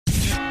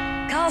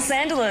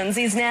Sandilands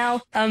is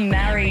now a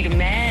married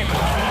man.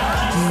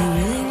 Do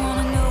you really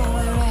want to know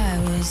where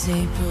I was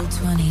April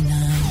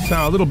 29th?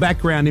 So a little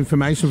background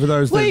information for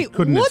those that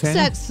couldn't what's attend.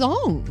 that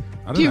song?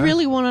 I don't Do you know.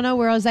 really want to know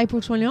where I was April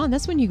 29?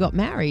 That's when you got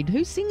married.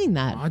 Who's singing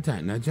that? I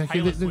don't know, Jackie.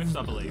 Taylor Swift,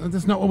 I believe.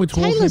 That's not what we're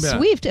talking Taylor about.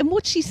 Swift. And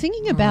what's she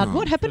singing about? Oh,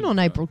 what happened on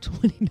April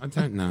 29? I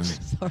don't know.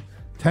 Sorry.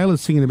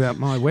 Taylor's singing about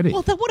my wedding.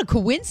 Well, what a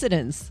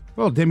coincidence.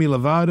 Well, Demi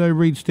Lovato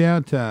reached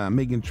out,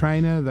 Meghan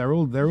Trainor. They're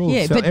all.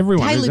 Yeah, so but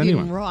everyone Taylor is anyway.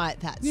 didn't write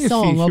that Yes,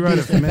 song, she wrote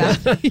it for me.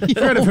 obviously. She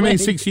wrote it for me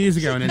 6 years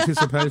ago in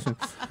anticipation.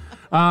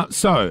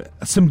 So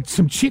some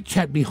chit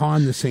chat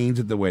behind the scenes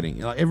at the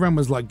wedding. Like, everyone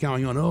was like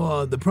going on.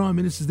 Oh, the Prime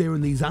Minister's there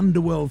and these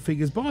underworld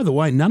figures. By the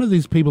way, none of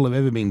these people have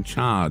ever been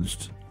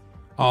charged.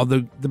 Oh,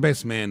 the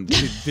best man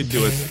did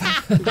do a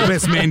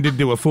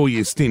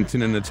 4-year stint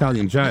in an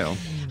Italian jail.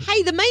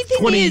 Hey, the main thing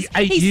is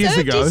 28 he years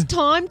served ago. his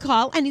time,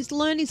 Kyle, and he's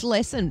learned his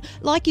lesson.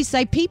 Like you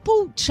say,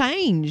 people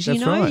change. That's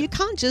you know, right. you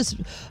can't just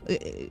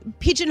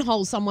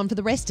pigeonhole someone for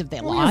the rest of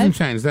their Well, he hasn't life.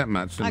 changed that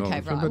much. Okay,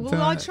 right. But,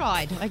 Well, I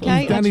tried. Okay,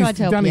 He's done, I tried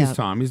to help done you his out.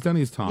 time. He's done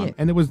his time, Yeah.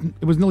 and it was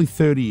nearly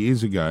 30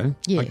 years ago.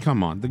 Yeah. Like,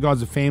 come on, the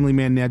guy's a family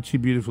man now, 2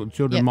 beautiful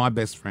children, Yep. my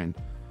best friend.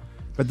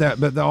 But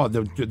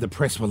the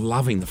press were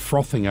loving the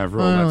frothing over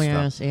all Oh,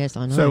 that stuff. yes,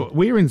 I know. So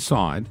we're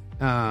inside.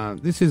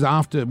 This is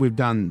after we've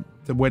done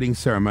the wedding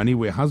ceremony.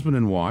 We're husband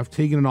and wife.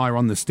 Tegan and I are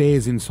on the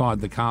stairs inside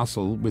the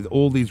castle with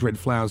all these red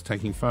flowers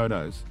taking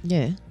photos.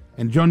 yeah.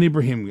 And John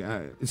Ibrahim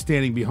is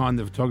standing behind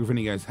the photographer and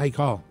he goes, "Hey,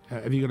 Kyle,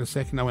 have you got a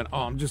second?" I went,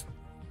 "Oh, I'm just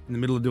in the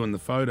middle of doing the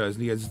photos."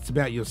 And he goes, "It's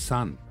about your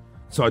son."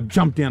 So I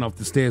jumped down off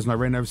the stairs and I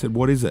ran over and said,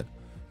 "What is it?"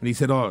 And he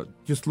said, "Oh,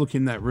 just look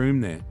in that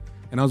room there."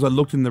 And as I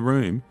looked in the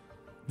room,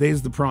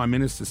 there's the Prime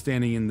Minister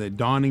standing in the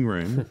dining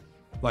room,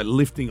 like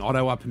lifting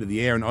Otto up into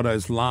the air, and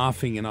Otto's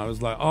laughing. And I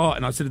was like, "Oh,"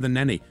 and I said to the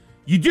nanny,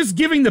 "You just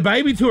giving the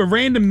baby to a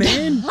random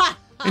man?"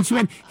 And she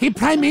went, "Hey,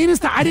 Prime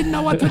Minister, I didn't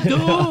know what to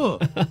do."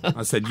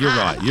 I said,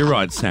 you're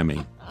right,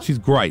 Sammy. She's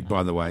great,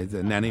 by the way,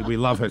 the nanny. We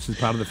love her. She's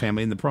part of the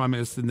family. And the Prime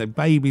Minister and the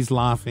baby's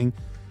laughing.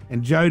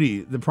 And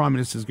Jodie, the Prime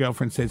Minister's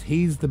girlfriend, says,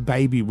 "He's the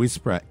baby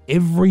whisperer.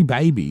 Every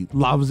baby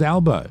loves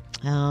Albo.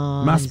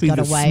 Oh, Must he's be got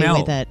the away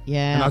smell." with it.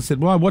 Yeah. And I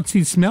said, "Well, what's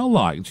his smell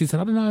like?" And she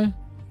said, "I don't know.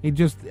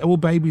 All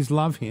babies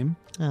love him."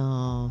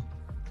 Oh.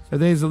 So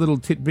there's a little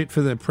tidbit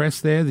for the press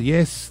there.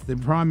 Yes, the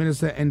Prime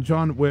Minister and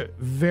John were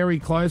very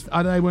close.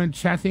 They weren't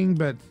chatting,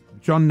 but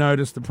John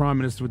noticed the Prime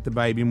Minister with the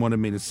baby and wanted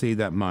me to see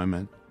that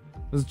moment.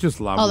 It was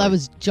just lovely. Oh, that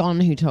was John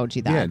who told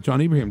you that. Yeah,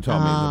 John Ibrahim told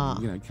Ah.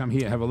 me, that, come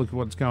here, have a look at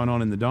what's going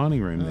on in the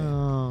dining room there.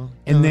 Oh,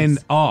 And nice.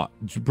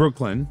 then,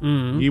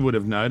 Brooklyn, you would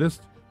have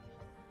noticed.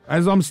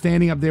 As I'm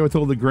standing up there with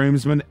all the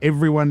groomsmen,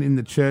 everyone in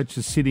the church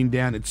is sitting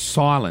down. It's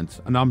silent,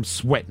 and I'm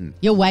sweating.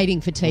 You're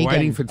waiting for Tegan.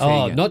 Waiting for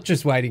Tegan. Oh, not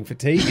just waiting for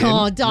Tegan.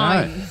 Oh, don't.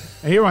 No.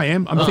 Here I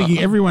am. I'm thinking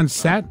everyone's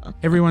sat,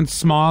 everyone's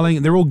smiling,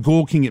 and they're all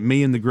gawking at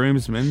me and the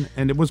groomsmen.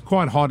 And it was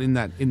quite hot in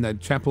that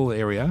chapel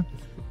area.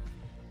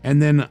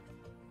 And then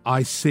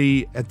I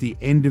see at the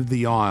end of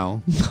the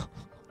aisle,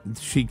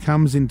 she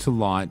comes into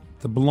light,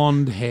 the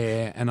blonde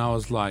hair, and I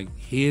was like,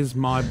 "Here's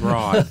my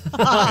bride."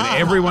 And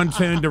everyone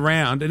turned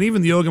around, and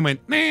even the organ went,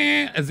 "Nah,"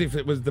 as if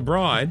it was the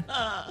bride.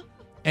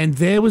 And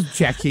there was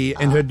Jackie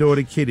and her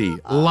daughter Kitty,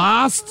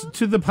 last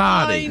to the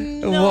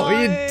party. What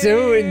were you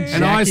doing, Jackie?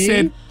 And I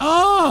said,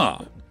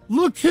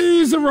 look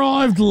who's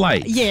arrived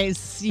late.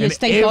 Yes, And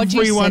thank God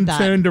you everyone said that.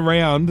 turned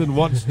around and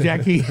watched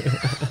Jackie.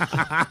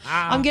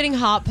 I'm getting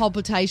heart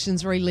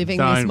palpitations reliving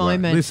Don't this worry.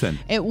 moment. Listen.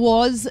 It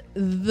was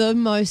the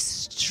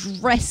most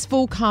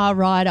stressful car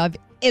ride I've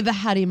ever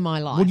had in my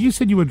life. Well, you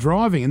said you were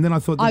driving, and then I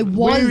thought, I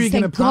where are you was.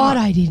 going to Thank God park?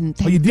 I didn't.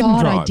 Oh, Thank you didn't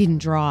God drive. I didn't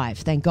drive.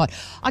 Thank God.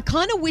 I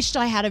kind of wished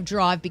I had a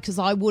drive because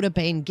I would have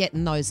been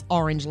getting those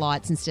orange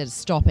lights instead of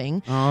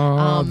stopping.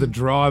 Oh, the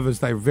drivers,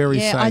 they're very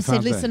Yeah, safe, I said,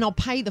 aren't they? listen, I'll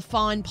pay the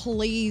fine,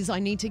 please. I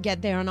need to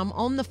get there. And I'm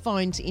on the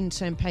phone to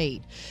intern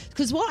Pete.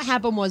 Because what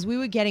happened was we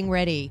were getting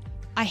ready.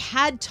 I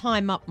had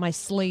time up my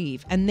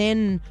sleeve. And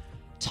then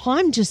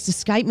time just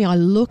escaped me. I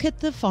look at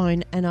the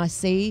phone and I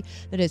see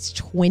that it's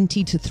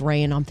 20 to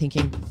 3. And I'm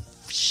thinking,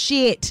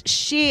 shit.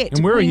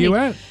 And where are you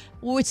at?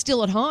 Well, we're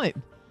still at home.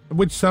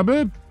 Which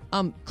suburb?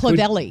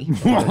 Clovelly.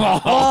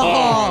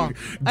 Oh,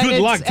 And good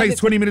it's- luck. and Takes it's-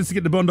 20 minutes to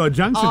get to Bondi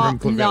Junction from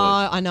Clovelly. No,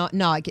 I know.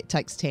 No, it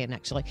takes 10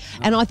 actually.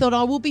 And I thought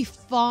I will be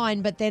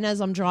fine. But then as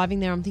I'm driving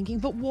there, I'm thinking,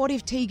 but what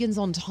if Tegan's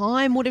on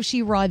time? What if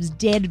she arrives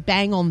dead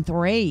bang on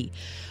 3?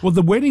 Well,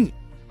 the wedding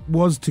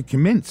was to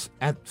commence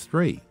at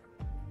 3.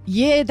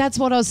 Yeah, that's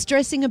what I was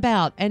stressing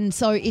about. And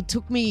so it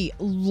took me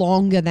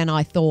longer than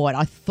I thought.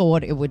 I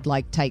thought it would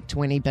take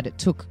 20, but it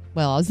took, I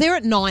was there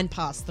at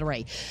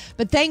 3:09.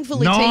 But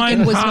thankfully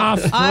Tegan was not.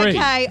 3:30.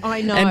 Okay,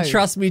 I know. And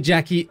trust me,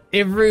 Jackie,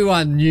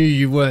 everyone knew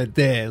you weren't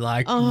there.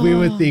 We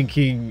were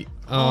thinking,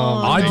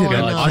 I didn't. God,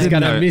 I she's didn't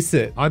going to know- miss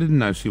it. I didn't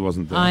know she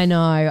wasn't there. I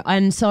know.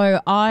 And so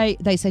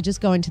they say,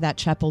 just go into that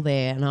chapel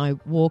there. And I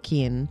walk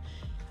in.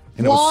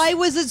 And Why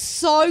was it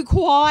so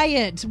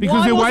quiet? Because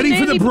Why they're wasn't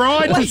waiting for the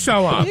bride to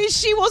show up.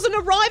 She wasn't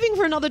arriving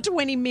for another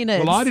 20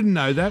 minutes. Well, I didn't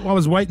know that. I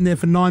was waiting there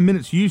for 9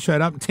 minutes. You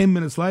showed up. 10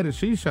 minutes later,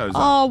 she shows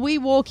up. Oh, we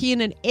walk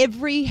in and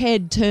every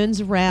head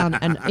turns around,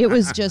 and it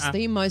was just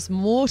the most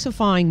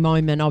mortifying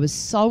moment. I was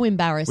so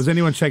embarrassed. Was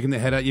anyone shaking their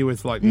head at you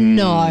with like,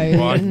 No,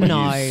 why were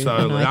no, you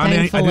so no, Did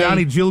thankfully-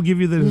 Auntie Jill give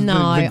you the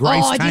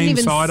Grace I didn't Kane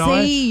even side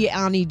eye? see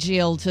Auntie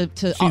Jill to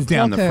She's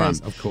down the clock front,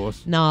 hers. of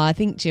course. No, I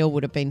think Jill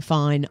would have been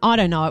fine. I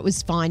don't know. It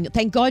was fine.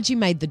 Thank God you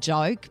made the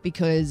joke,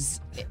 because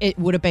it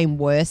would have been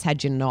worse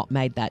had you not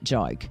made that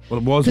joke. Well,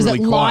 it was because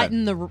really it quiet.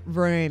 lightened the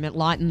room. It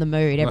lightened the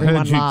mood. I Everyone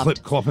heard you laughed.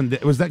 clip-clopping.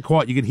 It was that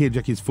quiet you could hear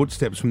Jackie's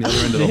footsteps from the other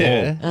end of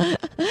the hall.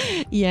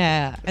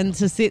 Yeah, and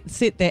to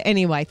sit there.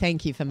 Anyway,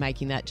 thank you for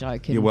making that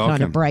joke and You're welcome.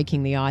 kind of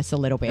breaking the ice a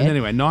little bit. And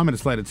anyway, 9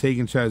 minutes later,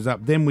 Tegan shows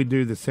up. Then we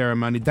do the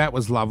ceremony. That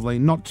was lovely.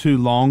 Not too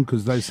long,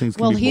 because those things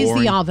can Well, be here's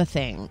boring. the other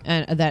thing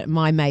that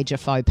my major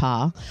faux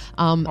pas.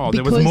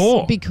 There was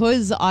more.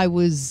 Because I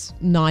was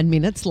 9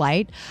 minutes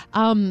late.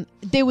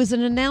 There was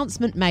an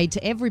announcement made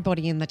to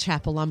everybody in the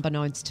chapel,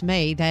 unbeknownst to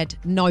me, that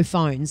no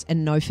phones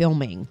and no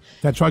filming.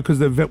 That's right, because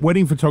the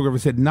wedding photographer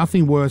said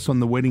nothing worse on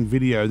the wedding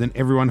video than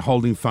everyone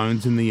holding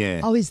phones in the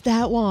air. Oh, is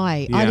that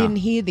why? I Yeah. didn't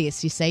hear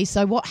this, you see.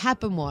 So what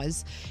happened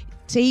was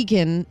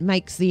Tegan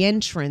makes the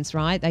entrance,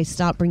 right? They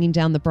start bringing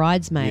down the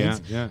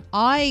bridesmaids. Yeah.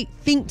 I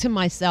think to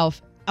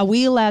myself, are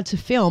we allowed to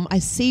film? I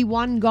see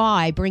one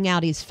guy bring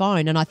out his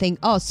phone and I think,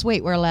 oh,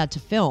 sweet, we're allowed to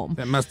film.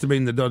 That must have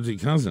been the dodgy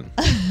cousin.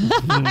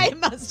 It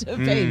must have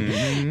been.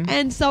 Mm-hmm.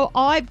 And so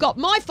I've got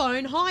my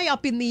phone high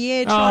up in the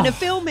air trying to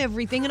film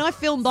everything, and I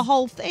filmed the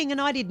whole thing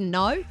and I didn't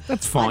know.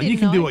 That's I fine. You didn't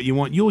can do know. what you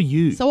want. You're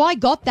you. So I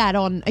got that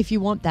on, if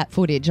you want that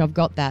footage, I've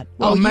got that.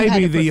 well, you had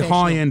maybe a the professional.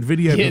 high-end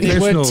video Yeah, there were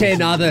professionals.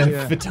 10 other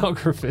Yeah.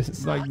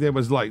 photographers. There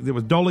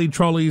was dolly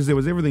trolleys. There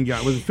was everything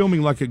going. It was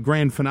filming like a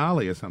grand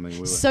finale or something.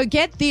 We were. So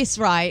get this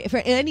right.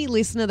 For any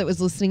listener that was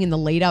listening in the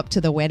lead up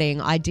to the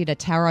wedding, I did a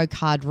tarot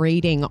card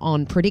reading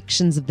on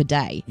predictions of the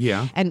day.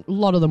 Yeah. And a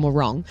lot of them were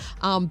wrong.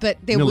 But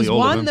there Nearly was all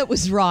of one them. that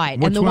was right.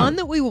 Which and the one? one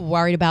that we were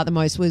worried about the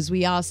most was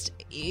we asked,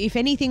 if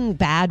anything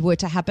bad were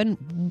to happen,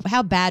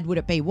 how bad would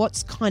it be?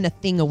 What kind of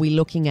thing are we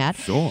looking at?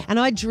 Sure. And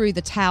I drew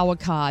the Tower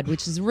card,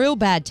 which is a real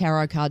bad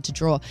tarot card to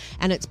draw.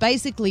 And it's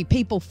basically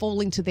people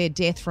falling to their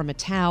death from a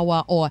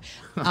tower, or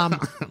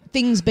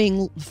things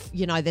being,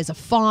 there's a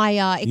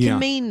fire. It Yeah. can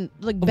mean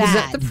like Was bad.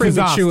 that the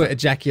premature Disaster.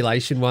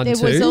 ejaculation one There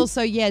too? was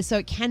also, so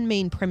it can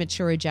mean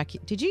premature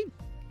ejaculation. Did you?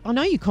 I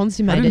know you I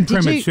consummated. didn't Did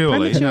prematurely.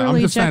 you prematurely No,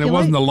 I'm just saying it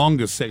wasn't ejaculate? the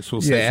longest sexual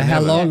session yeah, how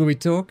ever. long are we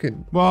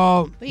talking?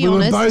 Well, Be we were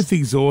honest. both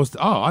exhausted.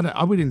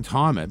 We didn't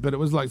time it, but it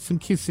was like some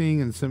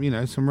kissing and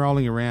some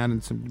rolling around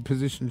and some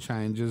position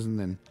changes, and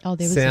then Oh,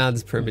 there was.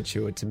 Sounds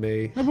premature to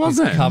me. It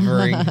wasn't. Just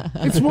covering.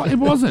 it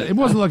wasn't. It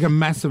wasn't like a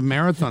massive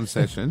marathon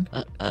session.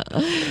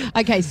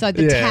 Okay, so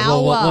the Yeah, tower,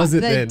 well, what was it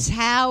the then?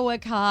 tower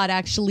card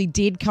actually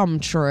did come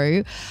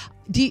true.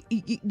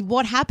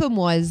 What happened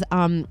was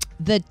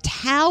the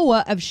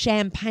tower of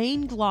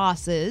champagne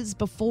glasses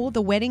before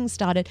the wedding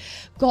started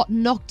got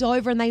knocked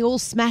over and they all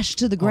smashed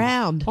to the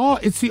ground.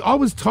 I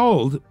was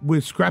told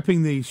we're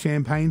scrapping the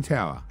champagne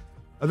tower.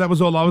 That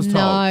was all I was told.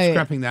 No,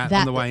 Scrapping that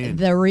on the way in.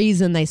 The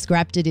reason they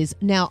scrapped it is,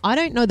 now I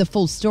don't know the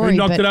full story. Who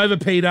knocked but it over,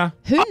 Peter?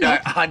 Who No,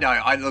 knocked? I know.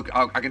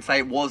 I can say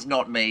it was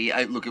not me.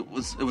 It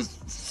was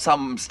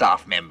some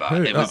staff member.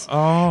 Who? It was.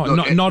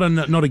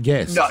 Not a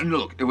guest. No,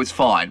 look, it was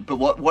fine. But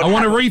what I want a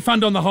happened-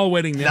 refund on the whole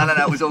wedding now. No,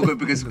 it was all good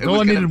because it all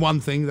was I gonna- needed one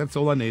thing. That's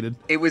all I needed.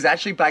 It was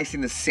actually based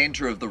in the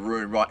centre of the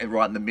room, right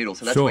in the middle.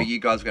 So that's Sure. where you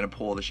guys were going to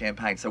pour the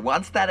champagne. So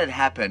once that had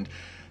happened,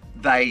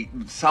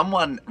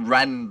 someone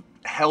ran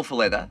hell for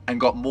leather and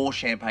got more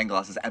champagne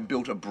glasses and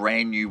built a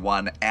brand new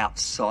one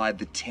outside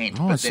the tent.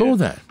 Oh, I saw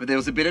that. But there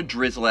was a bit of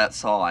drizzle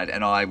outside,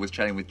 and I was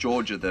chatting with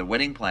Georgia, the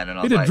wedding planner, and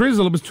I was Bit of like,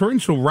 drizzle. It was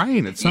torrential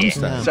rain at some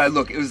stage. So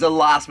look, it was a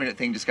last minute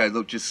thing. Just go,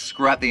 look, just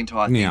scrap the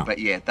entire thing. Yeah. But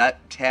yeah,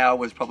 that tower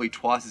was probably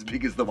twice as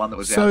big as the one that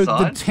was So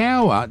outside. the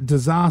tower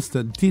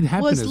disaster did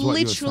happen. Was is what you were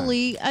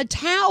literally a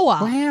tower.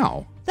 saying.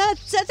 Wow.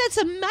 That's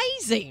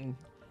amazing.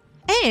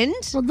 And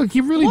Well, look,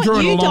 you've really what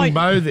drawn you a long don't-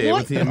 bow there what-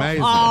 with the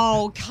amazing.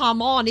 Oh,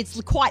 come on. It's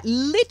quite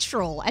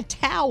literal. A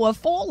tower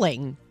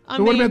falling.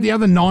 So what about the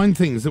other 9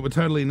 things that were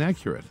totally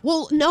inaccurate?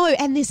 Well, no,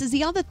 and this is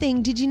the other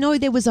thing. Did you know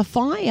there was a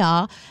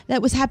fire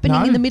that was happening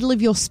No. in the middle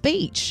of your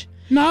speech?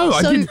 No,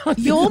 I So did not.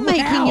 you're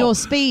making How? your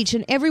speech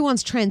and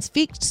everyone's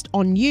transfixed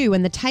on you,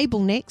 and the table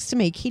next to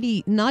me,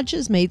 Kitty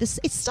nudges me.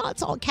 It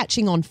starts all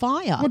catching on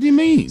fire. What do you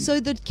mean? So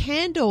the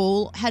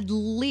candle had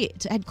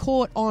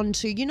caught on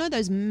to,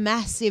 those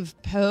massive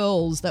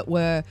pearls that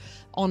were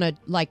on a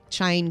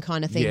chain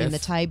kind of thing in the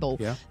Yes. table.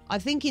 Yeah. I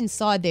think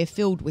inside they're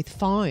filled with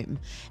foam,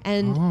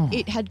 and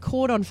it had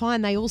caught on fire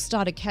and they all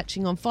started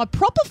catching on fire.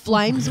 Proper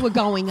flames were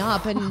going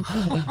up, and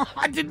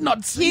I did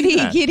not see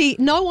that. Kitty,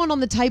 no one on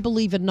the table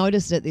even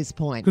noticed at this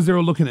point. Because they're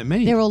all looking at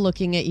me. They're all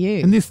looking at you.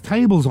 And this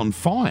table's on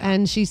fire.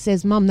 And she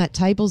says, Mum, that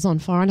table's on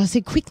fire. And I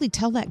said, quickly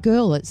tell that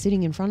girl that's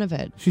sitting in front of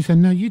it. She said,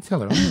 no, you tell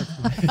her.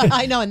 I'm not.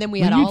 I know. And then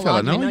we had a you whole tell her.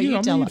 argument. No,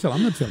 You tell her.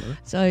 I'm not telling her.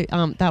 So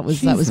that was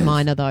Jesus.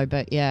 minor though,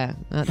 but yeah,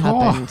 that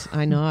happened.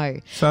 I know.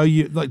 So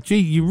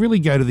you really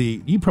go to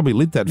you probably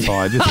lit that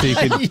fire just so you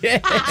could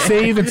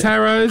see the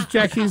tarots.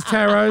 Jackie's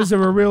tarots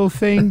are a real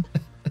thing.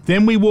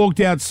 Then we walked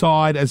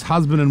outside as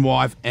husband and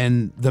wife,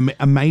 and the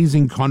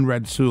amazing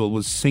Conrad Sewell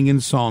was singing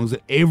songs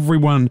that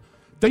everyone.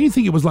 Don't you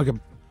think it was like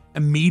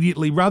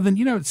immediately, rather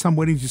than, at some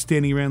weddings you're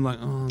standing around like,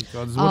 oh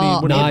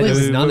God, what do you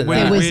do? none of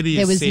that. Where do you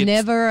There was sit?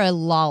 never a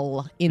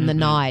lull in the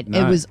night.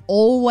 No. It was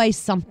always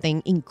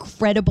something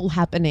incredible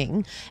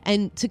happening.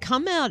 And to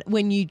come out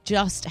when you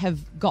just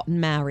have gotten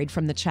married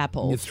from the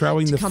chapel. You're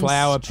throwing to the come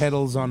flower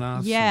petals on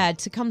us. Yeah,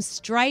 to come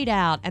straight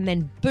out and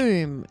then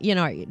boom,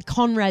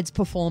 Conrad's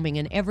performing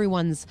and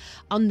everyone's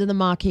under the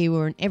marquee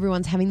and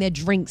everyone's having their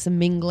drinks and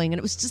mingling. And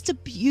it was just a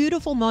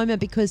beautiful moment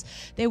because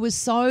there was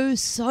so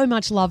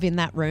much love in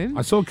that room.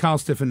 I saw Carl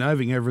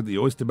Stefanoving over at the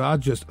oyster bar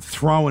just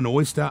throw an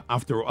oyster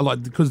after,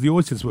 because the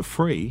oysters were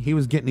free, he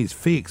was getting his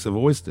fix of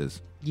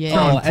oysters. Yeah.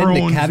 Throwing and the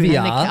prawns in.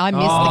 caviar. I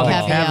missed the The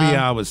caviar.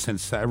 caviar was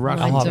sensational.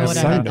 My Oh, daughter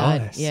so had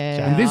that. nice.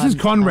 Yeah. And this is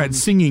Conrad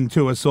singing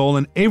to us all,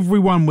 and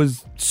everyone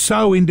was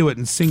so into it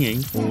and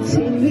singing.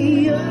 Take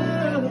me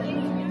up,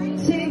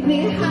 take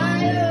me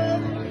higher.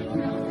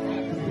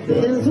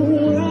 There's a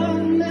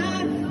world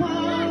not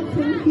far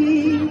from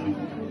here.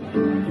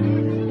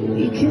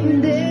 We can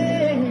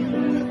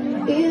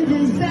dance in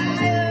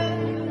desire.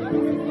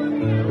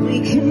 We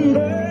can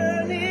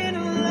burn in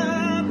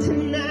love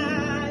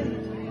tonight.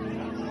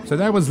 So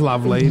that was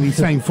lovely, and he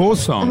sang 4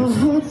 songs.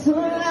 Hearts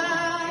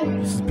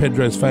alive. This is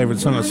Pedro's favourite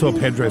song. I saw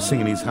Pedro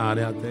singing his heart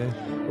out there.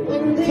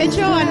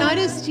 Pedro, I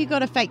noticed you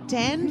got a fake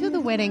tan for the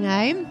wedding,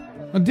 eh?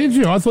 Oh, did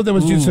you? I thought that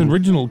was just an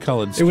original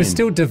coloured skin. It was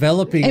still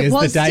developing It as the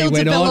was day still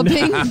went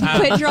developing. on.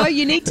 Pedro,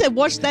 you need to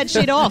wash that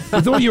shit off. I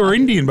thought you were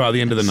Indian by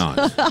the end of the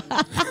night.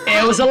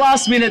 Yeah, it was a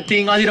last minute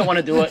thing. I didn't want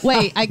to do it.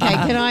 Wait, okay,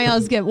 can I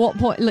ask at what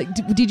point,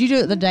 did you do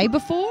it the day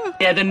before?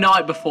 Yeah, the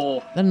night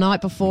before. The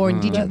night before,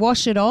 and did you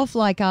wash it off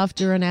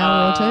after an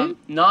hour or two?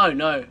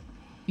 No.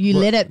 You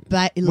let it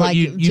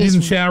You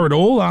didn't shower at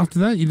all after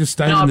that? You just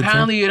stayed No, in the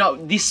apparently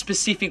this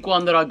specific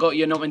one that I got,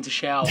 you're not meant to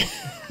shower.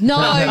 No,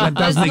 that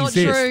that's doesn't not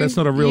exist. true. That's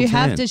not a real You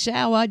tan. have to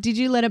shower. Did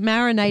you let it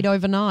marinate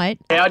overnight?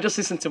 Yeah, I just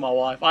listened to my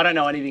wife. I don't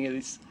know anything of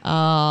this.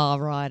 Oh,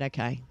 right,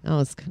 okay. That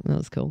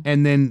was cool.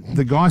 And then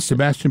the Guy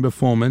Sebastian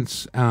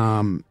performance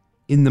in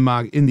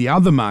the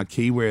other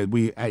marquee where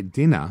we ate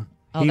dinner.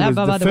 Oh, he that, was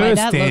by the the way,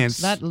 first dance.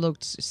 that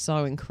looked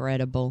so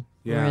incredible.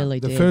 Yeah, Really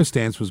the did. first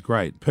dance was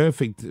great.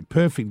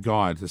 Perfect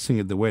guy to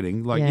sing at the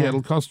wedding. Yeah.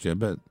 It'll cost you,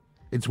 but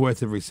it's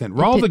worth every cent.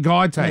 Roll the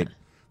guy tape. Yeah.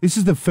 This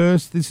is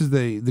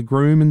the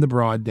groom and the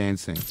bride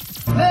dancing.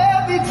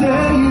 Let me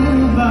tell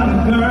you about a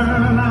girl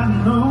I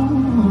know.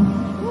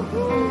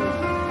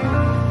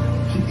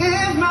 She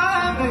is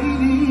my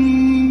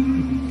baby,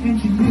 and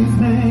she lives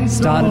next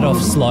Started door.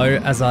 off slow,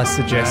 as I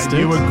suggested.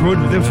 You were good.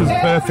 This was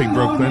perfect,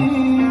 Brooklyn.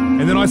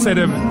 And then I say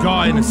to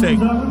Guy in a sec,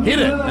 hit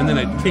it, and then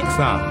it kicks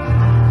up.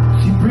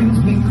 She brings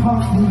me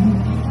coffee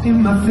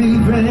in my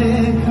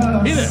favorite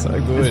cup. Hit it. So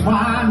good. That's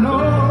why I know.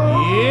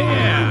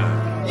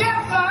 Yeah.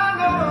 Yes, I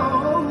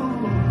know.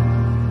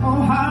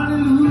 Oh,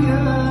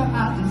 hallelujah. I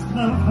just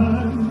love her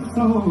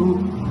so.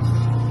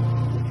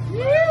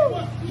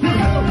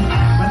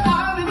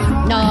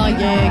 Oh,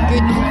 yeah,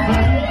 good.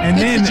 And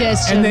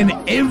suggestion. then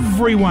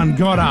everyone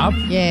got up.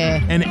 Yeah.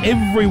 And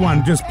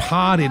everyone just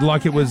partied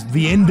like it was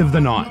the end of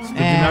the night. Did you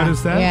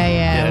notice that?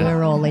 Yeah,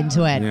 we're all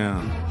into it.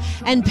 Yeah.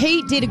 And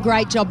Pete did a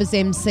great job as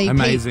MC.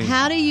 Amazing. Pete,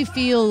 how do you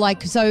feel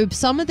so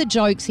some of the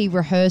jokes he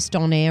rehearsed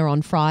on air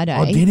on Friday.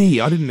 Oh, did he?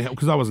 I didn't help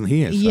because I wasn't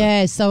here. So.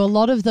 Yeah, so a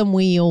lot of them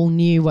we all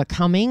knew were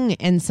coming,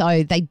 and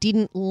so they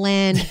didn't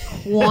land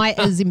quite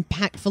as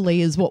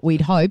impactfully as what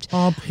we'd hoped.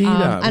 Oh, Peter.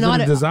 And was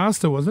it a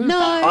disaster, was it? No.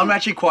 I'm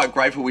actually quite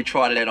grateful we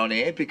tried it out on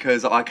air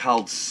because I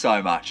culled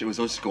so much. It was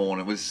all scorn.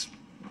 It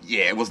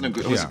wasn't a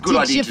good. It was a good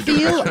Did idea you to do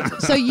feel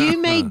it. so? You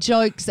made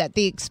jokes at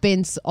the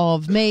expense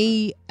of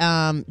me,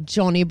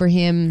 John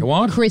Ibrahim,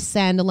 What? Chris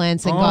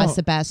Sandilands, and Guy Oh,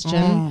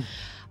 Sebastian.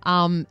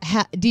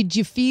 Did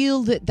you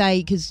feel that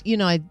because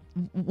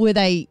were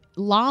they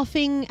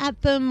laughing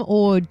at them,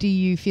 or do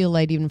you feel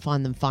they didn't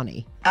find them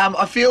funny?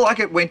 I feel like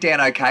it went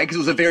down okay because it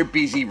was a very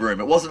busy room.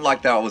 It wasn't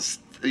like that was,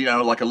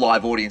 like a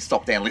live audience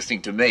stopped down listening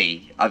to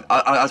me.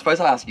 I suppose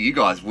I asked you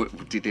guys,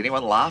 did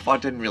anyone laugh? I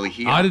didn't really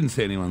hear. I didn't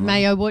see anyone.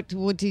 Mayo, what did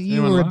you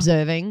Anyone were laugh?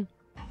 observing?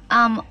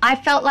 I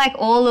felt like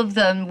all of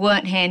them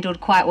weren't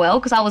handled quite well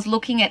because I was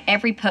looking at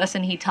every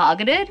person he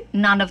targeted.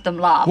 None of them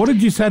laughed. What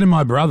did you say to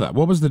my brother?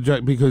 What was the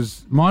joke?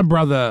 Because my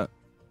brother,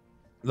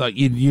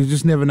 you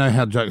just never know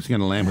how jokes are going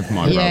to land with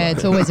my brother. Yeah,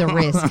 it's always a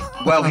risk.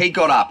 Well, he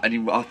got up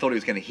and I thought he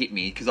was going to hit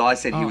me because I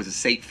said he was a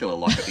seat filler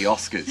like at the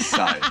Oscars.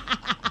 So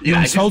You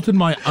insulted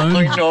my own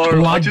I know. I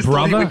blood just thought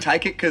brother. he would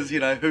take it because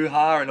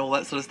hoo-ha and all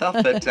that sort of stuff.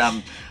 But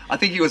I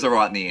think he was all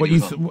right in the end. What, It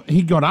was on-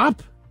 he got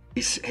up?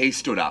 He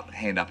stood up,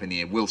 hand up in the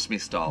air, Will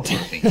Smith style, I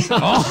think.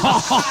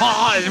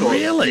 So,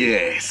 Really?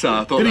 yeah, so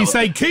I thought Did that he was-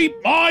 say, keep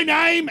my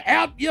name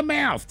out your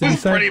mouth? Did he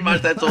say? Pretty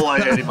much that's all I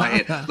heard in my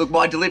head. Look,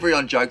 my delivery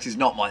on jokes is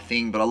not my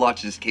thing, but I like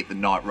to just keep the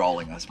night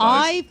rolling, I suppose.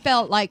 I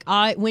felt like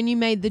when you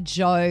made the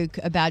joke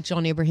about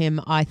John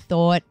Ibrahim, I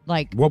thought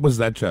like What was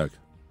that joke?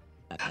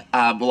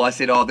 Well, I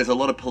said, there's a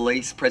lot of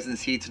police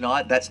presence here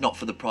tonight. That's not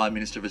for the Prime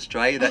Minister of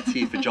Australia. That's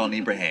here for John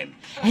Ibrahim.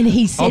 and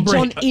he said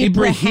John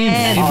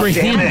Ibrahim. Oh,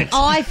 damn it.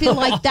 I feel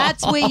like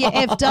that's where you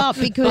effed up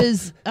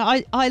because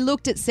I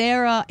looked at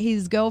Sarah,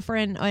 his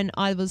girlfriend, and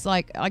I was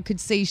like, I could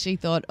see she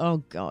thought, oh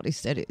God, he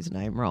said his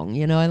name wrong.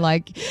 You know,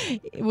 like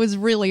it was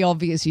really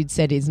obvious you'd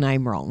said his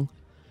name wrong.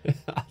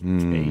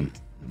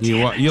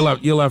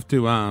 You'll have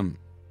to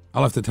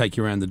I'll have to take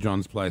you around to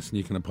John's place and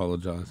you can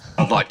apologise.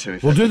 I'd like to.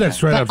 We'll do that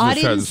straight But after I the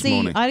show didn't this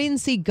morning. I didn't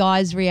see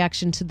Guy's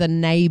reaction to the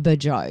neighbour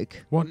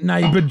joke. What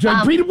neighbour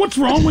joke? Peter, what's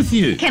wrong with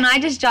you? Can I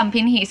just jump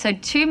in here? So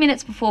 2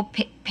 minutes before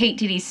Pete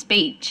did his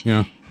speech,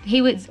 Yeah.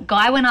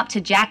 Guy went up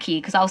to Jackie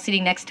because I was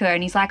sitting next to her,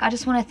 and he's like, I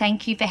just want to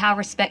thank you for how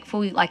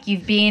respectful like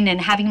you've been and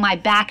having my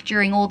back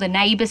during all the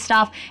neighbour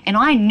stuff. And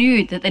I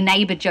knew that the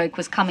neighbour joke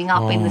was coming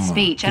up in the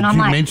speech, and Did I'm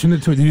you like, mention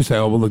it to her? Did you say,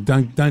 oh, well, look,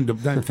 don't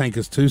thank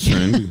us too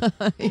soon?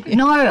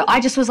 no, I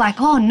just was like,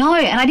 oh no.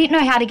 And I didn't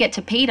know how to get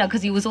to Peter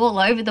because he was all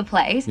over the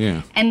place.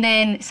 Yeah. And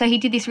then, so he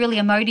did this really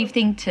emotive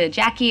thing to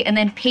Jackie. And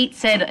then Pete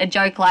said a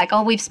joke like,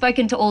 oh, we've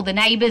spoken to all the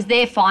neighbours.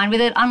 They're fine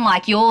with it.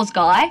 Unlike yours,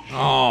 Guy.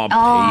 Oh,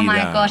 Oh my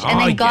Peter. gosh. And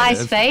I then get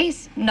Guy's it.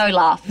 face, no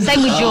laugh.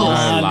 Same with Jules.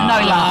 No laugh.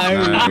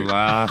 No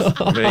laugh.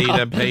 No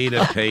laugh.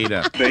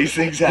 Peter. These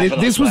things happen.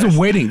 This was a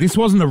wedding. This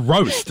wasn't a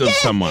roast of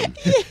someone.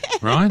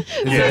 Right?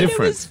 There's a It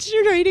difference. was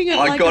treating it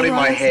I like got a in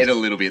my roast. head a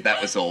little bit,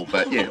 that was all.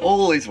 But yeah,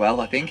 all is well,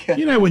 I think.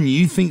 You know when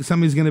you think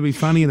something's going to be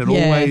funny and it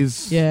Yeah,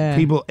 always, yeah.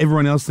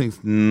 everyone else thinks,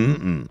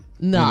 mm-mm.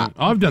 Nah.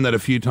 I've done that a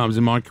few times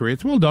in my career.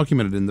 It's well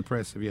documented in the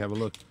press if you have a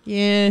look.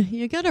 Yeah,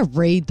 you got to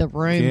read the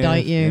room, Yeah,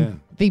 don't you? yeah.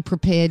 Be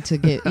prepared to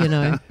get,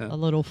 a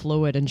little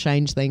fluid and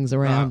change things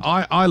around.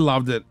 I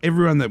loved it.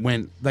 Everyone that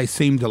went, they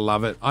seemed to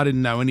love it. I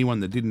didn't know anyone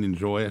that didn't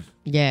enjoy it.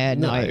 Yeah,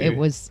 no, No. it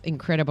was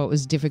incredible. It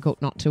was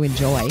difficult not to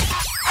enjoy. Y'all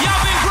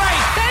been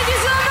great. Thank you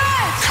so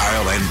much.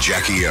 Kyle and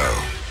Jackie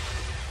O.